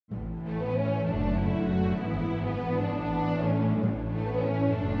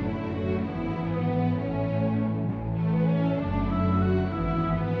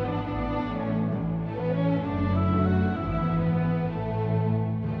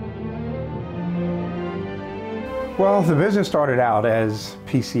Well, the business started out as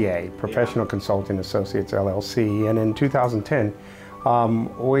PCA, Professional Consulting Associates LLC, and in 2010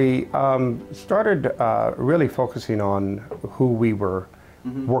 we started really focusing on who we were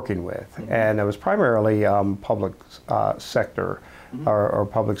working with, and it was primarily public sector or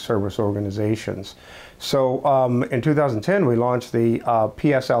public service organizations. So in 2010 we launched the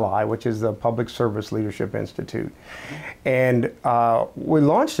PSLI, which is the Public Service Leadership Institute, and we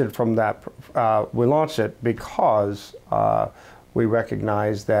launched it from that. We launched it because we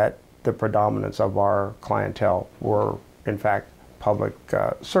recognized that the predominance of our clientele were, in fact, public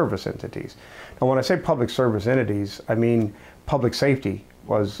service entities. Now, when I say public service entities, I mean public safety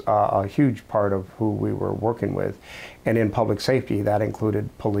was a huge part of who we were working with. And in public safety, that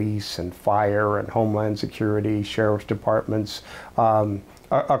included police and fire and homeland security, sheriff's departments,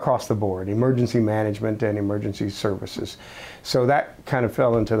 across the board, emergency management and emergency services. So that kind of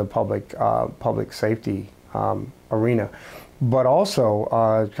fell into the public safety arena. But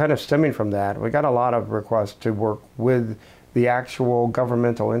also, kind of stemming from that, we got a lot of requests to work with the actual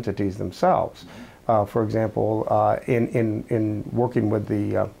governmental entities themselves. For example, in working with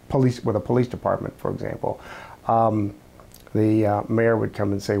the police department, for example, the mayor would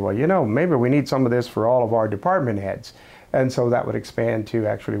come and say, well, you know, maybe we need some of this for all of our department heads. And so that would expand to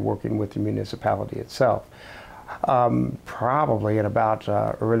actually working with the municipality itself. Probably in about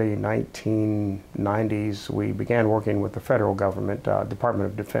early 1990s, we began working with the federal government, Department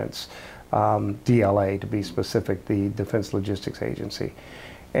of Defense, DLA to be specific, the Defense Logistics Agency.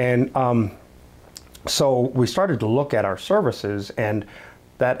 And so we started to look at our services, and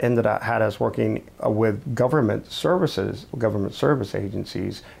that had us working with government services, government service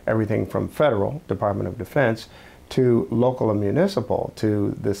agencies, everything from federal, Department of Defense, to local and municipal,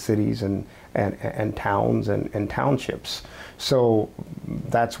 to the cities and towns and townships. So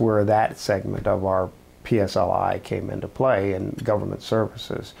that's where that segment of our PSLI came into play in government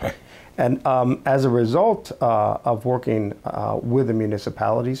services. And as a result of working with the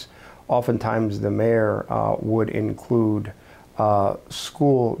municipalities, oftentimes the mayor would include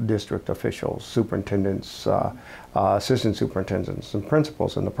school district officials, superintendents, assistant superintendents, and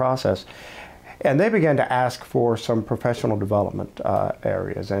principals in the process. And they began to ask for some professional development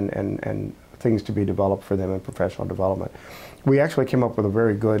areas and things to be developed for them in professional development. We actually came up with a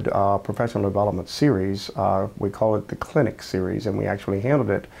very good professional development series. We call it the Clinic Series, and we actually handled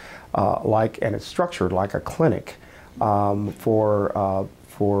it and it's structured like a clinic for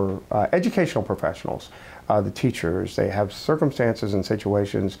educational professionals. The teachers, they have circumstances and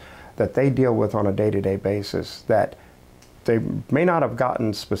situations that they deal with on a day-to-day basis that they may not have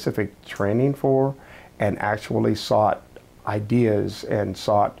gotten specific training for, and actually sought ideas and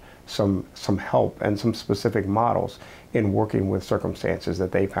sought some help and some specific models in working with circumstances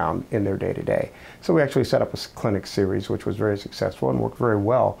that they found in their day-to-day. So we actually set up a clinic series which was very successful and worked very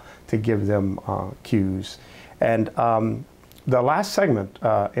well to give them cues. And the last segment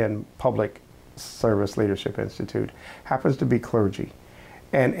in Public Service Leadership Institute happens to be clergy.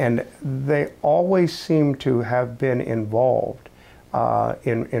 And they always seem to have been involved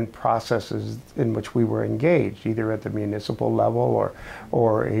in processes in which we were engaged, either at the municipal level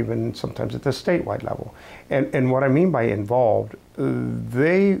or even sometimes at the statewide level. And what I mean by involved,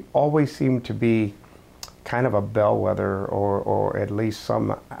 they always seem to be kind of a bellwether or at least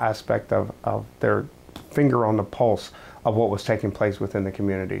some aspect of their finger on the pulse of what was taking place within the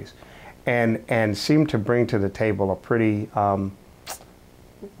communities, and seemed to bring to the table a pretty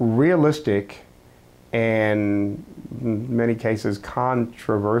realistic and in many cases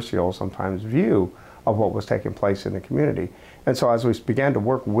controversial sometimes view of what was taking place in the community. And so as we began to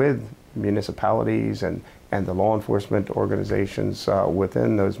work with municipalities and the law enforcement organizations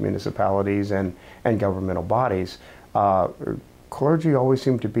within those municipalities and governmental bodies, clergy always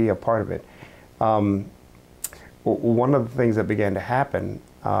seemed to be a part of it. One of the things that began to happen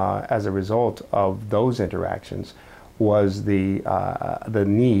as a result of those interactions was the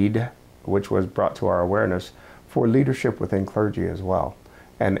need, which was brought to our awareness, for leadership within clergy as well,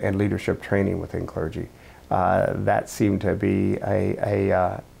 and leadership training within clergy. That seemed to be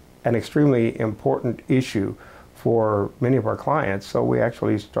an extremely important issue for many of our clients, so we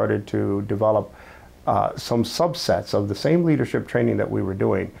actually started to develop some subsets of the same leadership training that we were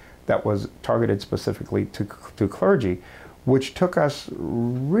doing that was targeted specifically to clergy, which took us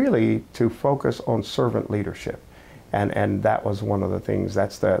really to focus on servant leadership. And that was one of the things,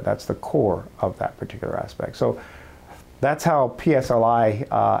 that's the core of that particular aspect. So that's how PSLI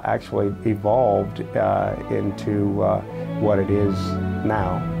actually evolved into what it is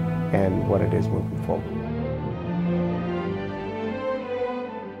now and what it is moving forward.